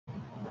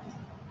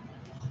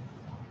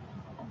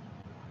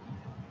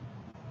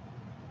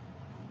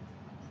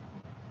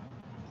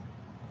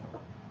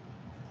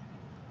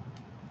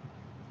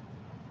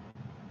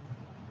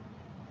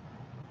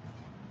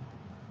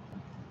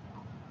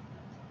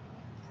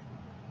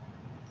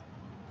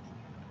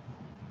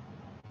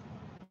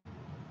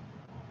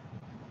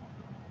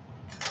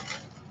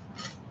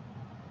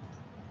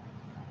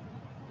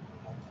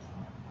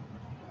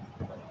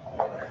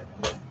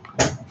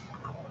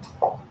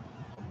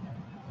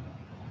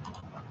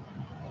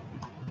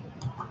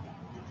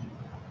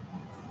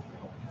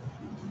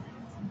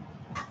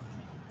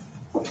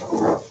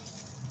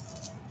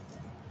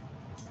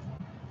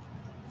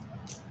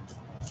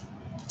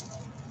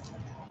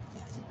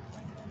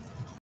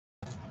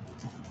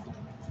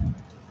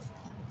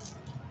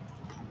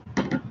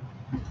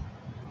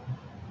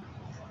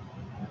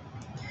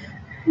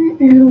Hey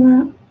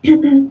everyone,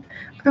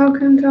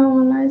 welcome to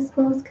our live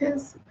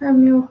podcast.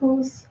 I'm your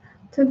host.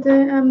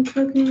 Today I'm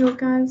taking you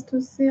guys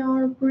to see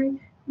our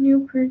brand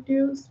new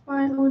produced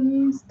by our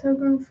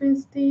Instagram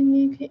friend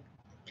Nikki.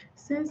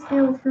 Thank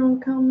you for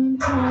coming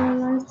to our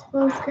live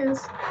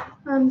podcast.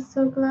 I'm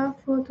so glad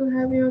for to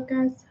have you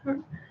guys here.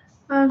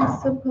 I'm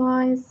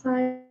super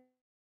excited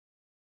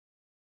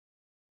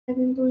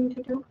to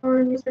introduce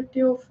our new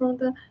product from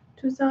the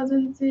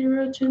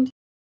 2020.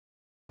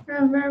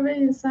 I'm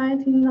very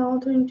excited now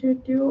to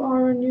introduce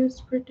our new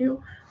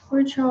product,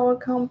 which our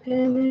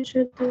company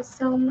issued this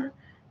summer.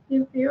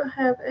 If you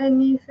have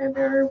any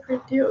favorite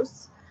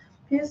produce,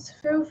 please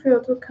feel free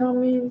to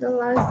comment in the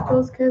last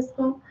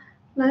podcast.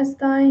 Last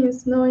time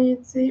is not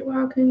easy.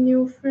 Welcome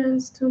new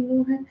friends to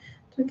Muhan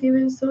to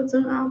giving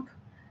them up.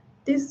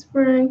 This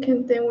brand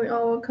contain we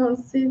all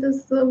consider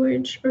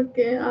which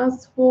again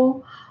ask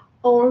for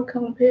or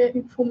compare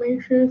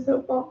information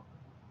about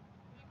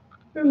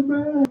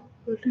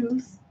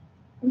produce.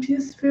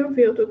 Please feel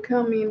free to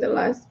come in the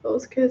last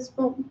podcast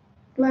form.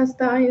 Last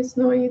time is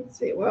not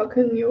easy.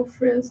 Welcome new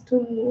friends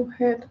to move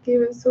head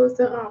given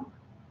them up.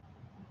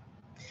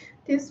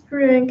 This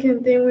brand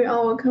contain we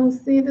our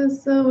consider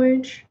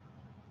which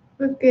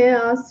will get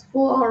us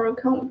for our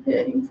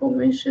compare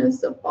information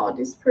about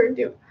this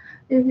product.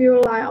 If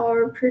you like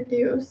our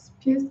produce,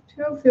 please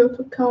feel free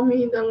to come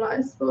in the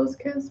last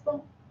podcast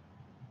form.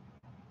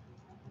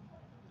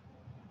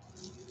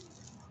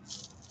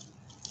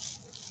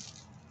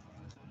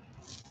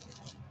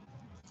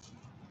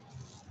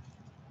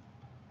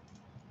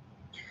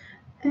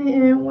 Hey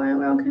everyone,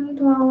 welcome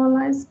to our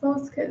live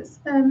podcast.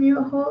 I'm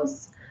your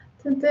host.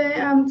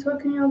 Today I'm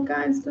talking you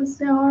guys to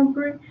see our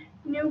brand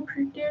new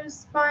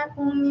produced by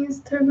on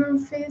Instagram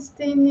face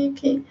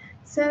Nikki.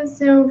 Thank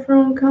you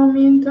for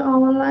coming to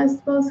our live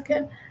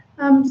podcast.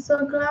 I'm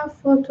so glad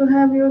for to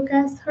have you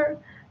guys here.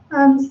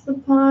 I'm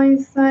super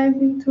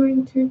excited to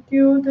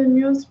introduce the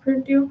news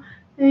produce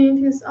and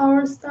it is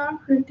our star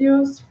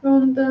produce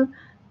from the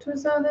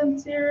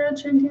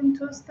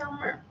 2022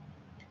 summer.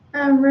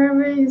 I'm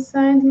very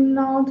excited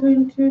now to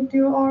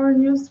introduce our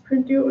new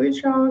product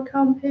which our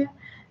company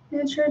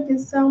nature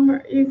this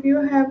summer. If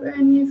you have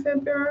any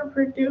favorite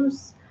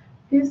produce,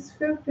 please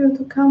feel free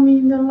to come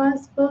in the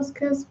last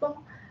podcast form.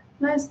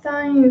 Last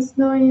time is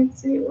not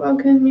easy.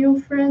 Welcome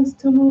new friends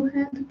to move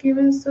hand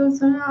given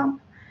Susan up.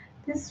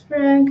 This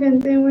friend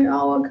contain we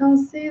our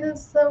consider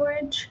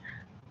search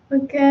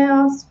again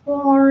ask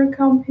for our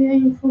compare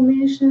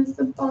information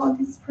about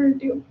this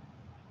product.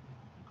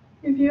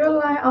 If you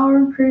like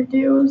our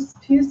produce,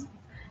 please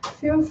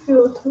feel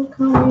free to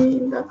comment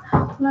in the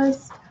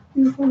last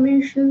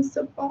information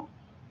about.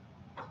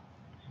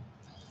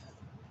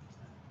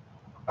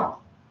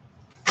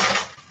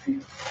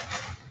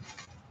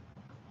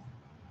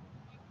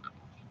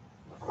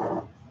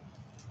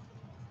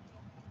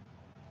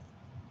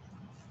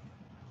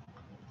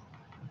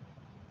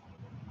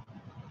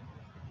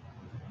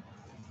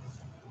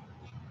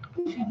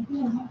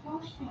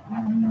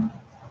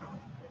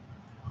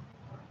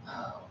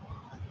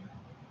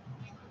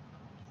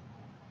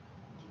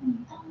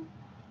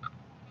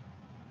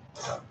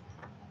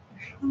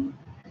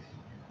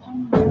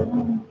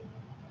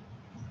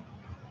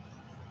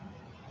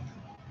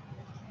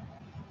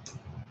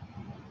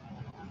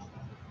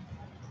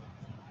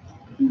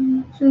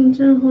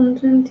 Shenzhen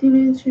Hongzhen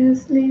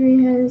teenagers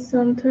living as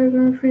some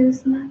Turquoise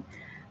Frisman,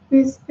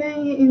 with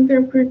Spain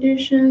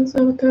interpretations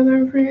of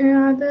Turquoise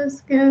and other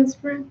scans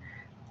and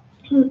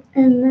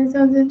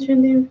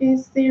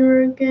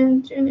 2025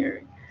 again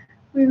January.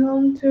 We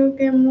hope to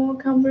get more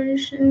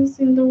collaborations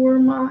in the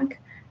world market,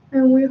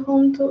 and we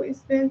hope to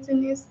expand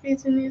these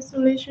business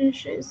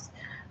relationships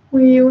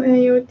with you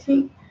and your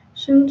team.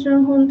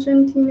 Shenzhen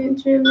Hongzhen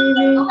teenager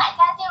living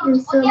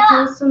is a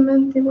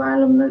personal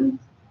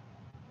development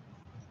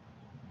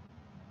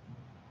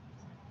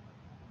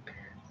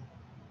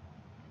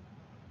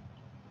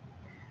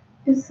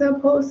is a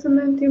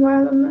personal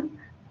development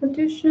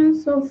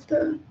editions of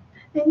the。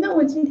哎，那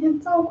我今天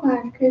造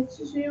款可以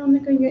继续用那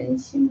个原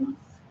型吗？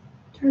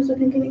就是昨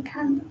天给你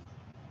看的。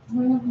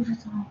我也不知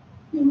道，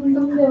你不是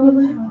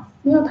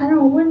没有他让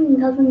我问你，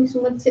他说你什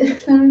么检，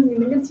他说你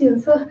那个检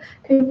测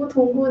可以不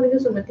通过那个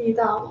什么地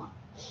大吗？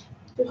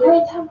就是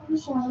他不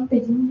是说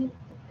北京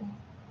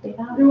北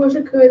大？如果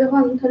是可以的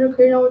话，他就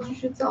可以让我继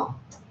续造。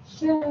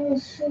对啊，你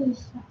试一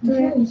下。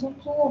对，你先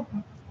做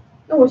吧。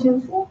那我先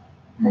做，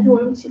还是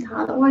我用其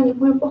他的？万一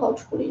会不好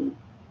处理呢？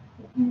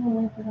因为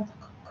我也不知道它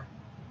可不可以。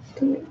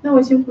对，那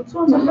我先不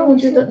做嘛。那我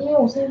觉得，因为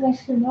我现在在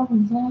试，要不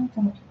你先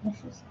找别的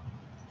事情。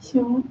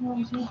行。那我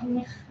现在还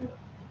没试。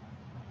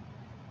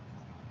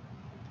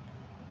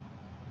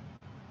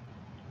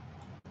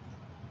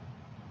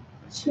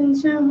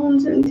Shenzhen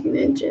Hongzhen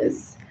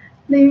teenagers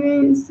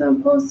living in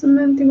some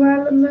post-human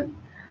development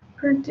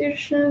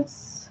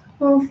productions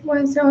of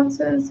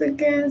 1,000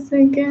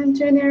 again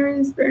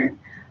January spring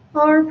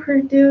are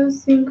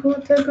produced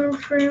include the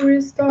free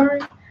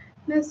restoring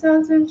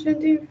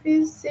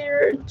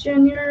 2025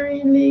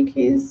 January leak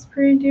is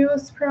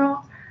produced from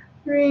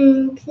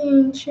Ring,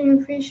 king,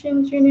 chain, fish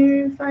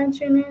engineering, fine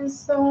engineering,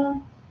 so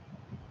on.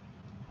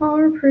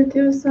 Our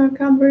producer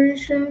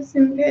collaborations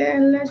in pay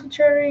and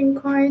literature in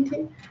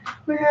quality.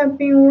 We have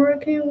been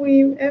working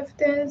with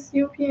FDS,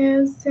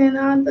 UPS, and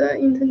other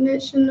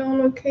international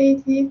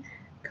localities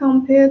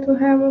compared to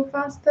have a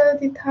faster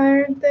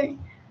detailed day.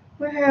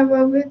 We have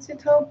a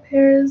digital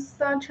pairs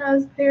such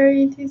as pair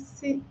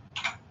etc.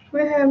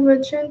 We have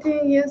a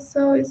chanting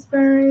ESO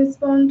experience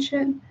on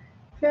chain.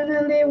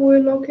 Finally, we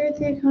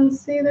located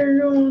consider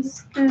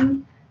rooms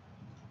and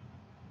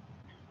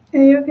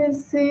you can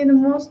see the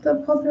most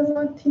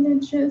popular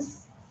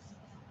teenagers.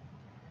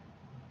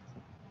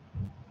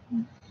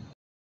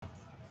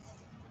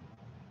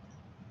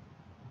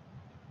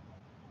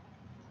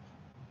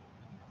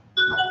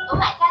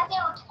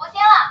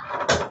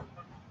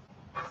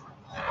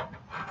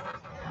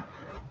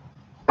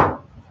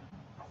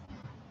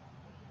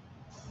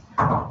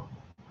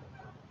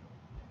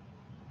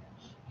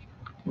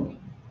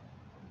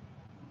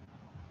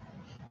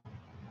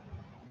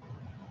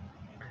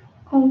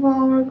 Of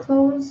our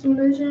close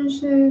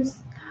relationships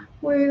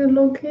with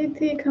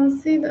locality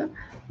consider.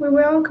 We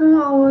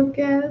welcome our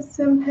guests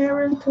and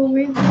parents to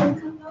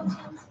visit.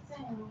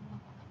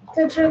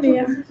 在这里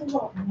啊，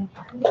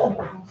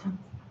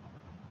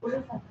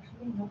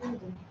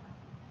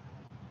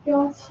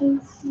标签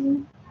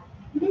机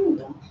绿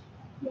的，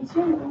有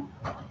见过？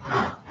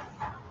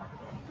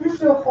不是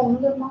只有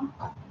红的吗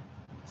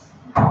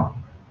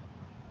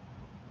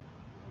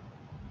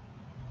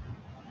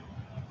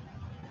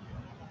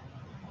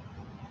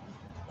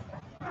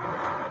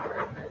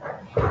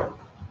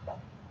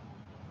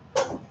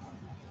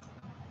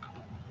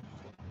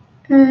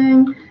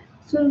？And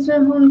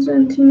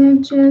Sunchen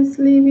teenagers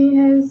living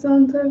has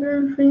on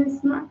Tiger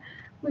Friends Mart.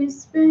 We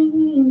spend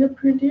in the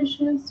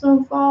productions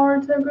of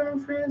our Tiger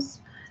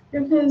Friends.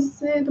 You can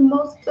see the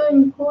most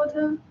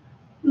important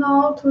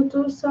now to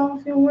do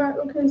something where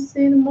you can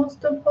see the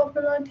most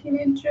popular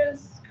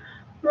teenagers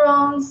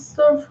run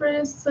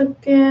surface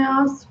again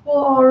ask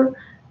for or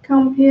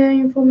compare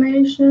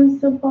information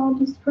about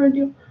this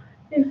product.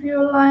 If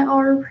you like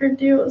our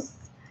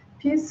produce,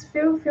 please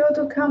feel free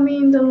to come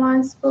in the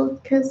live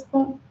podcast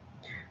phone.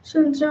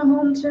 Shenzhen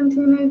Hongzhen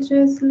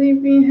teenagers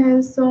living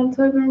has on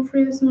Turkey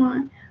Freeze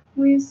Mine.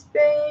 We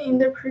spend in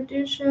the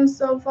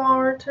productions of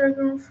our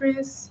Turkey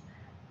Freeze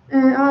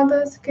and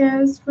other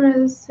scans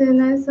friends in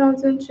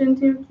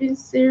 2020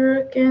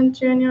 again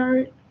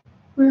January.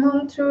 We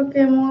hope to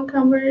get more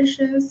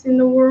collaborations in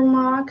the world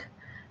market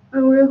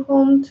and we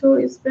hope to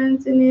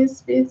expand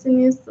business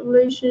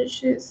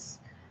relationships.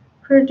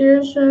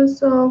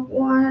 Productions of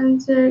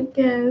 100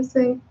 games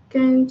and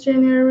game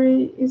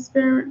January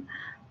experience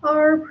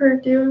are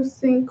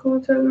produced in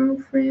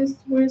Cotonou Freeze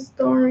with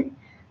story.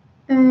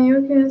 And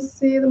you can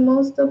see the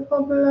most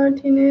popular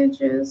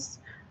teenagers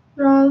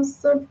run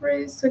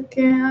surface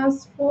again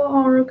ask for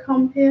or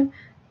compare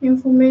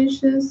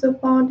information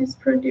about this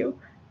product.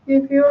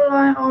 If you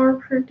like our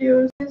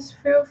produce, please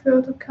feel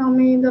free to come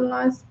in the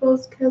live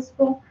sports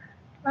castle.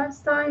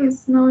 Lifestyle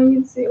is not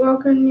easy.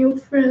 Welcome new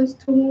friends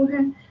to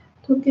Wuhan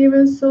to give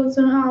us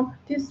them up.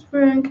 This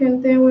friend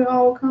can then we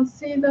all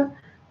consider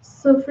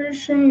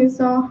sufficient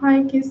is our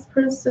highest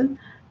person.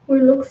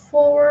 We look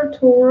forward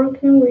to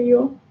working with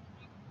you.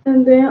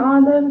 And then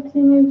other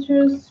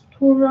teenagers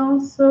to run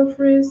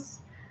surface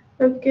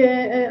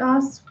again and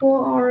ask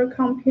for our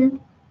company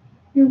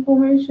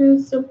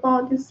information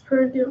about this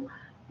product.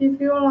 If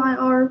you like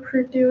our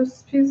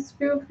produce, please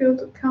feel free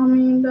to come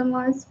in the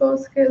live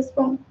sports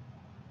castle.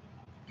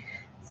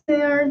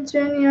 Their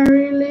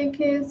January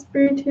Lakes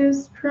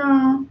British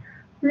Prawn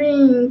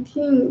Ring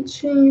King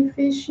Chin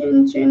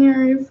Fishing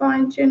January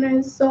 5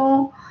 January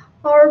so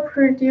our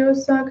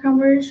producer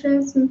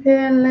conversions in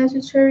pay and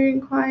legendary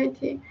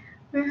quality.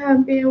 We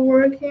have been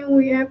working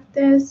with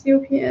FDS,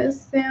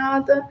 UPS and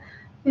other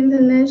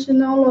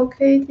international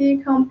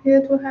localities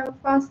compared to have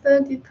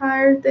faster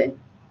detailed day.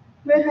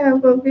 We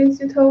have a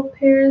digital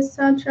pairs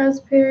such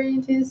as pair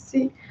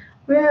etc.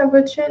 We have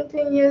a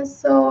chanting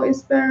ESO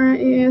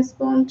experience in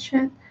S1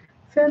 chain.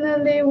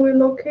 Finally, we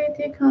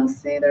located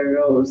consider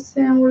rules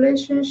and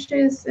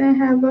relationships and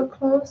have a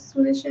close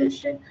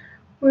relationship.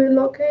 We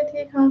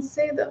located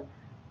consider.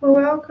 We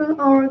welcome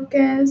our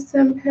guests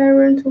and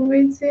parents to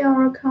visit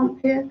our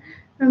company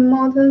and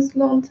mountains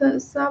long-term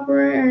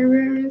suburb and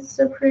railway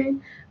supply.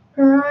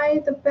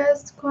 Provide the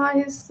best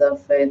quality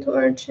surface to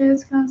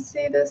urchins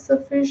consider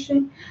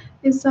sufficient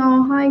is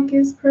our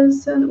highest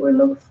person. We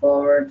look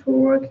forward to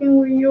working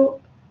with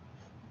you.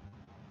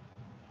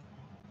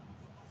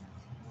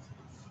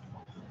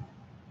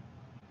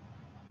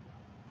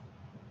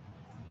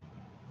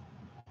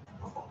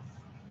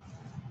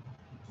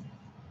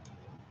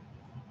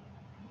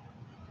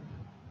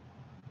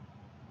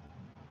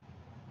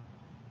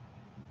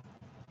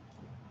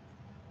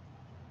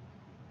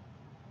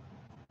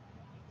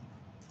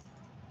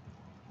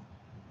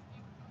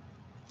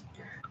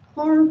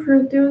 Our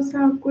produce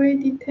are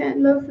great detail,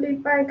 lovely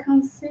by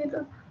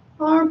consider.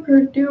 Our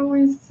produce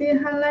we see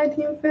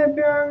highlighting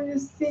February we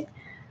see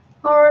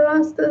Our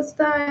last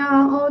style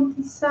are all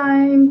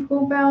designed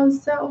improved by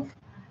ourselves,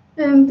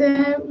 and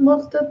the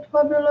most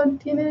popular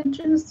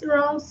teenagers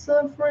run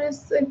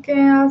surface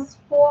against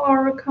for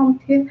our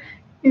complete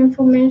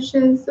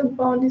information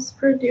about this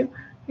product.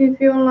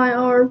 If you like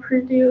our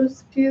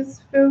produce,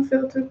 please feel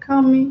free to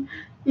comment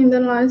in the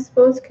live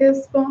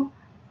podcast box.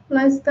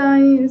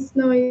 Lifestyle is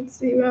no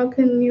easy.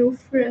 Welcome new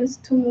friends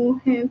to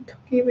move hand to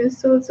give a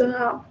thousand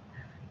up.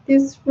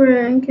 This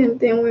friend can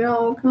then we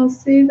all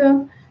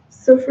consider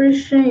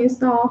sufficient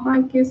is our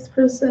highest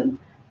person.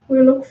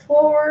 We look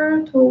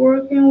forward to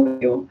working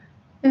with you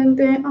and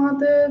then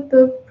other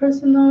the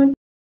personal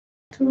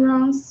to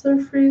run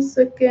surface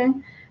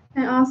again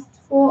and ask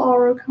for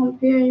our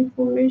compare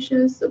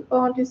information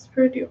about this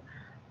product.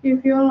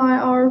 If you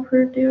like our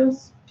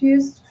produce,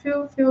 please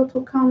feel free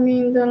to come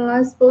in the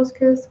last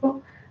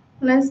podcast.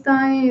 Last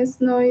time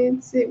is no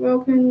easy.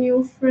 Welcome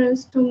new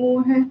friends to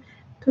move ahead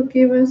to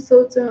give us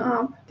them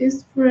up.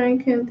 This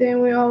friend can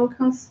then we all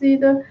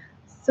consider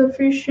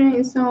sufficient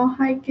is our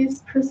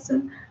highest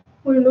person.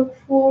 We look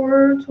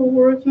forward to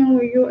working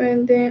with you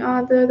and then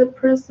other the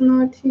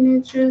personal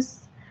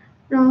teenagers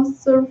run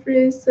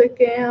surface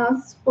again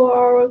us for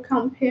our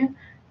compare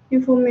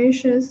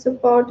information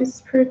about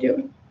this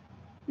product.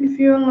 If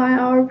you like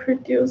our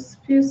produce,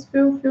 please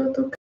feel free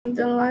to comment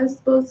the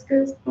last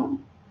podcast.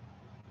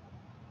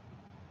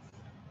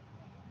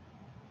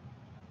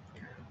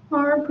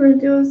 Our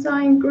produce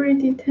are in great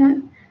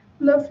detail.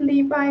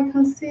 Lovely by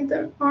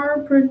consider. Our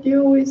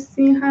produce we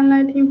see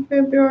highlighting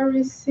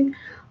February see.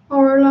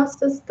 Our last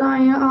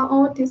style are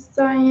all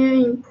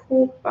designed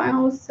improved by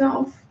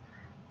ourselves.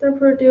 The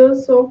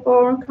produce of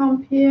our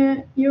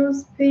company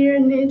use pair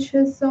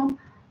nature song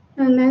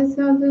and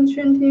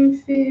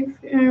 2025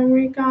 and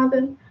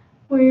regarded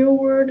when you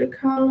wear the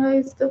color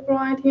is the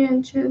bright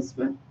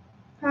enhancement,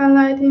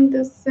 highlighting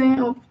the scene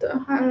of the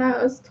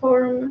highlight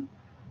assortment.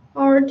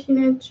 Our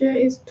teenager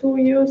is to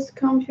use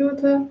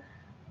computer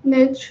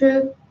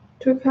nature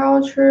to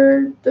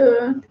capture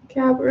the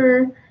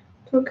capture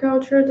to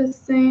capture the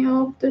scene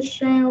of the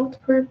shame of the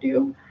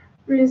produce.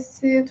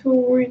 Receive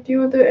to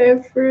reduce the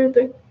effort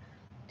the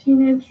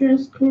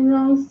teenagers to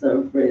run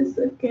surface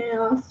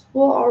against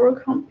for our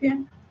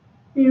campaign.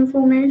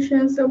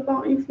 Information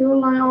about if you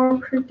like our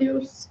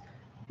produce.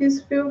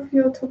 Please feel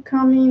free to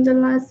come in the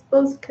last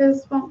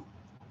podcast one.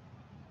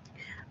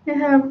 We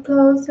have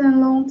close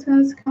and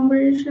long-term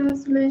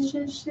conversations,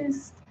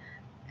 relationships,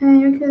 and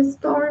you can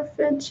store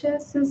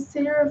features and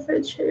zero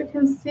feature. You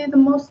can see the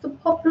most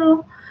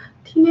popular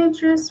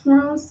teenagers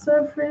run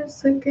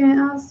surface again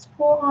ask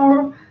for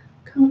our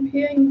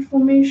compare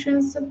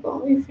information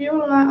about if you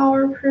like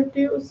our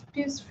produce.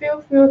 Please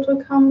feel free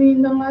to come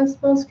in the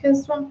last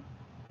podcast one.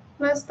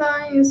 Last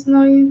time is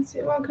not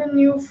easy. Welcome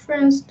new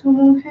friends to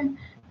Moonhead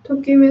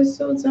to give it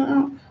them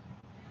up.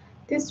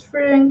 This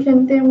friend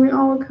can then we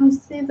all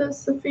consider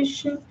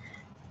sufficient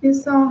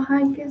is our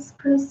highest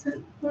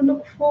person. We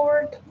look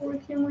forward to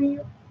working with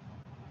you.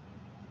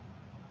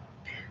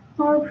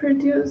 Our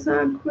produce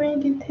are great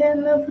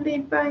detail lovely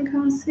by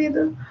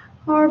consider.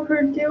 Our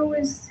produce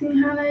we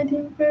see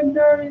highlighting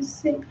February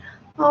see.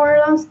 Our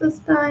last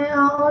style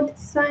are all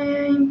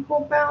designed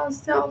improved by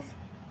ourselves.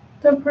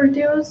 The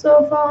producer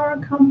of our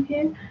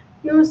company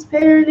use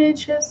pair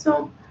nature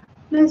song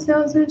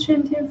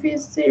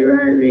 2025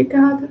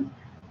 regarded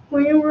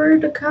whenever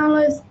the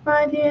color is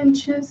by the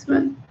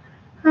enhancement,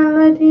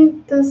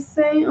 highlighting the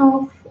same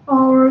of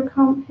our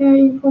compare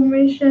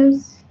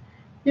information.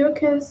 You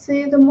can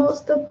see the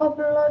most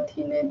popular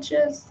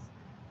teenagers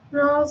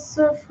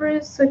browser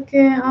freeze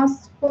again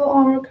ask for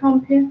our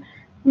compare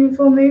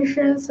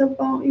information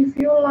about if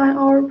you like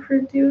our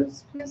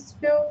produce, please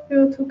feel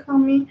free to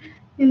comment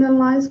in the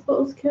live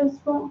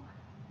podcast form.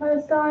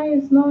 My style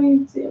is no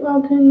easy.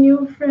 Welcome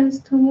new friends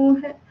to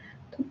Moonhead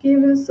to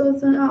give us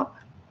something up.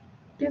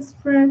 This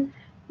friend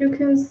you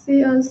can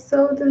see a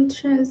sudden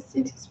chance.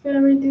 It is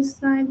very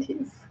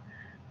decisive.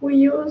 We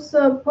use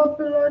a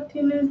popular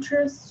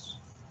teenagers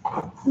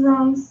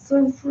run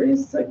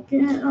surface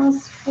again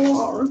ask for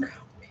our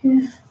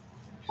compare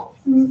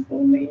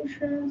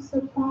information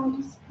about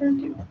this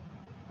product.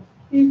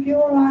 If you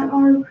like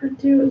our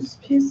produce,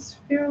 please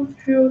feel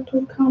free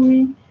to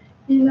comment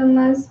in the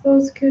last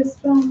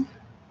podcast one.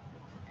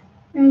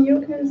 And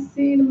you can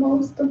see the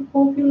most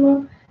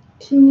popular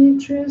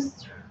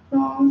teenagers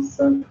from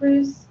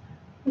surface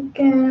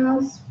again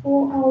ask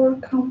for our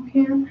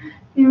compare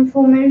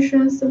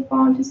information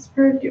about this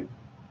product.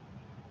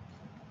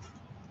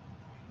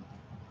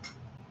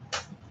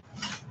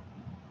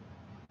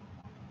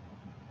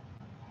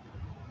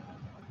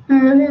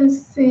 And you can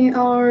see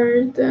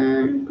our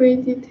the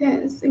great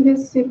details. You can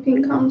see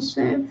pink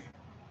concept.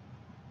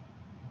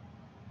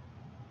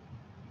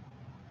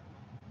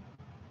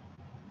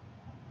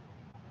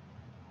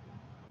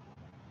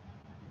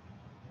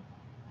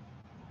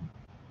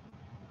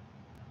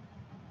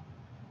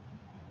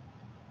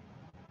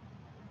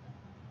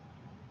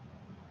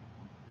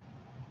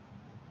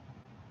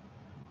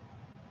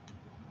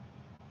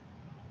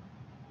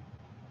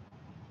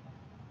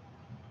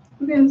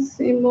 You can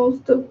see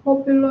most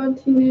popular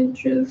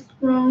teenagers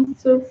run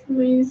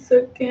surveys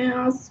again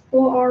ask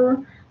for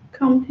our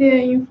compare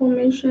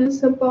information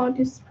about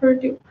this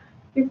product.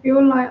 If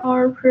you like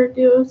our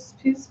produce,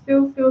 please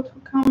feel free to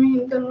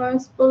comment in the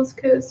last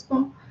podcast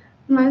form.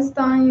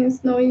 Lifestyle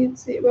is no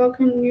easy.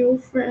 Welcome new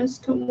friends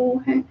to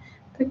Wuhan.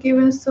 To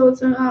give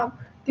Southern up.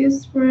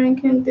 This friend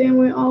can then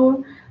we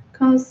all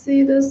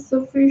consider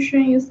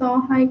sufficient is our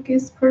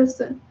highest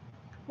person.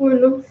 We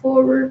look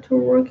forward to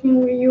working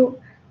with you.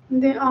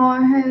 Then our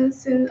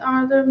hands and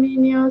other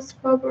menials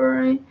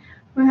cooperate.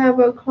 We have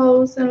a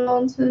close and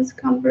long-term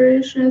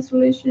cooperation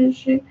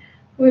relationship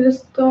with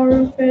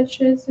story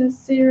fetches and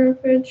serial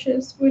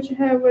fetches, which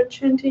have a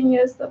 20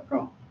 years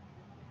apart.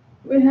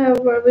 We have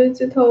a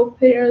vegetal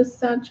pairs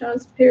such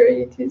as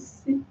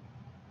Peritis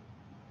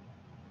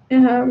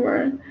and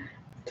have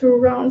to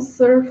run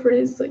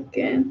surface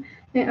again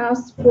and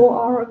ask for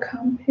our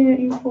compare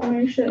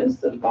information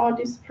about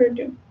this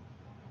product.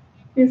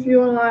 If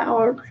you like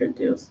our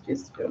produce,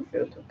 please feel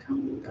free to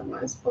comment on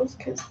my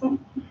podcast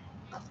form.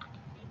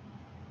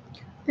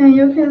 And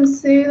you can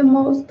see the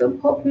most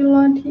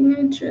popular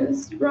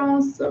teenagers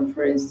run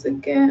surface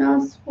again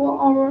ask for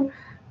our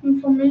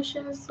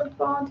information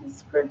about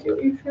this produce.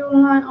 If you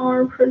like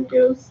our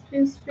produce,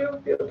 please feel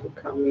free to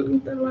comment in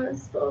the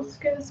last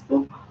podcast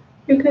form.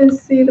 You can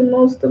see the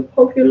most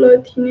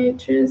popular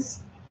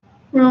teenagers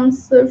run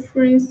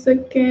surface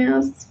again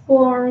ask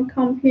for our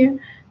compare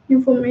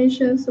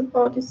information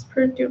about this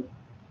produce.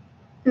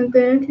 And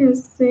then you can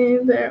see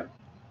the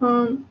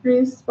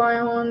list by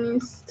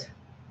honest.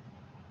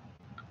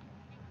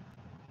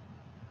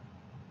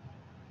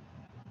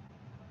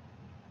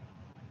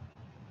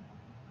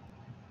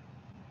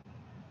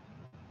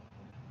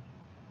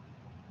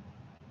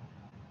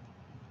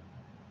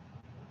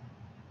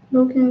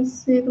 You can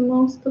see the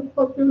most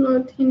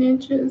popular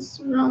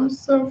teenagers around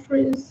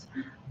surface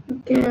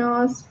again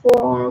ask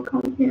for our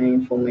compare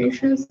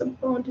information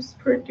about this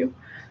produce.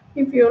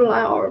 If you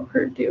like our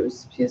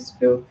produce, please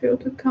feel free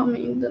to come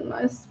in the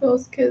last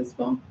podcast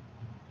one.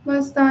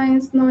 Last time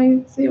is not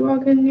easy.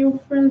 Welcome new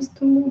friends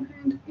to move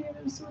and give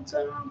us a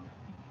turn up.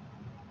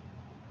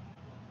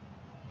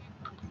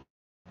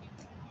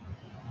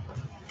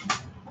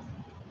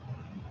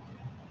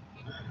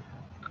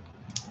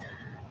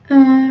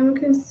 We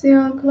can see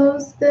our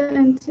close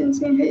and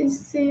changing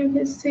hazy. We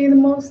can see the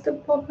most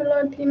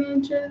popular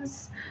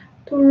teenagers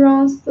to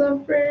run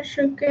the fresh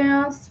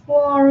gas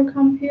for our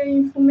compare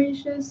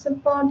information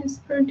about this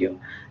produce.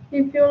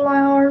 If you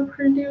like our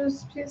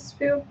produce, please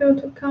feel free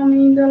to come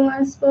in the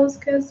last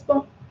podcast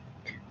box.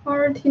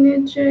 Our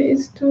teenager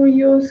is to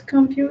use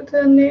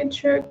computer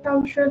nature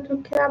capture to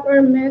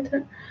capture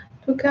matter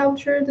to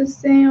capture the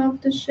scene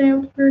of the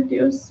shape to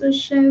produce the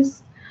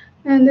shapes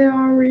and they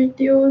are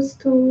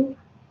reduced to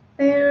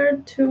pair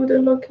to the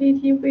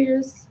locative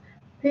pairs.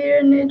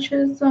 Pair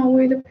nature zone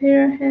with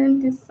pair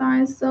hand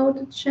design so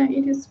the chain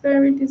it is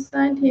very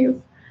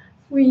distinctive.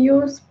 We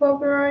use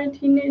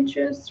proprietary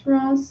nature's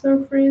round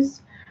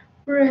surface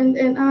brand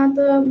and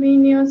other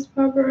minions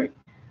fabric.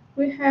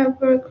 We have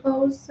very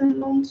close and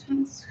long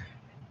chains.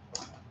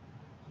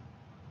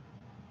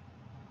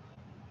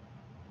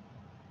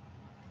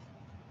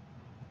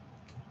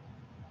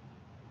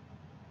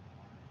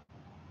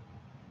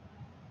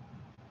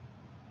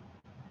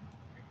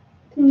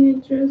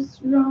 Teenagers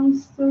round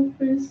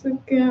surface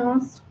again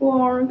ask for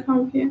our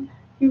company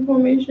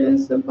information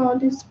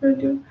about this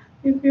product.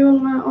 If you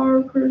like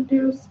our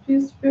produce,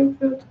 please feel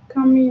free to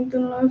come in the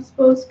live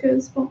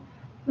podcast for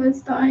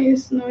last time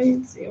is not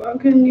easy.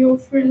 Welcome new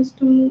friends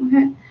to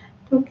Moonhead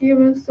to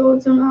give us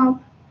them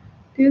up.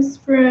 This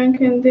friend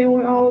can then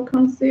we all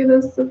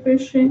consider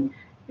sufficient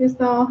is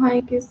our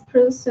highest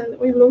person.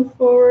 We look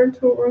forward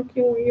to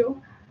working with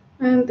you.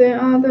 And then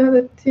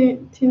other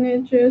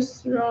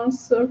teenagers run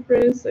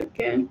surface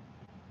again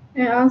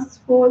and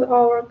ask for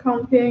our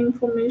compare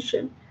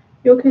information.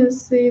 You can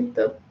see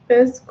the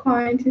best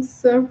quality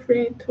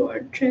surface to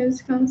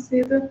address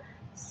consider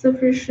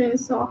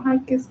sufficient or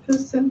highest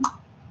person.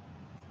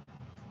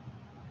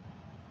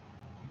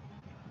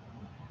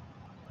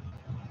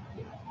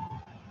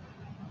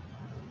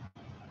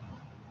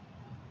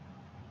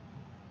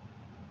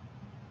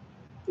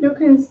 You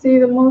can see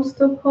the most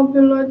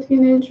popular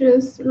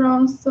teenagers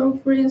run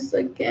surface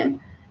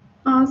again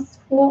ask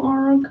for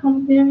our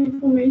compare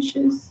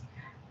information.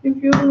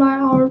 If you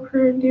like our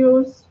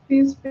produce,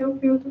 please feel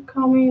free to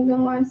comment in the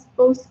last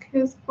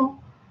podcast for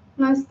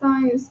last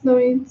time is no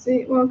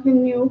easy.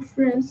 Welcome new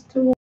friends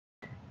to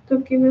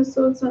give you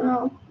thoughts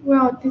out.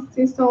 Well, this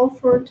is all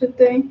for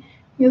today.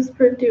 News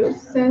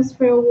produce. Thanks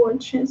for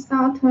watching.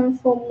 Stay tuned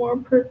for more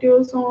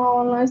produce on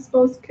our last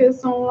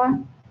podcast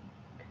online.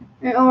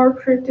 And our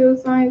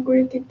produce are in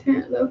great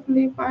detail,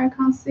 lovely by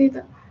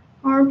consider.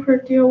 Our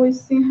produce we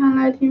see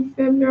highlighting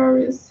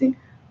February see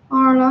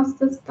our last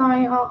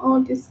style are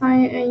all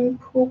designed and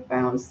improved by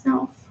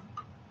ourselves.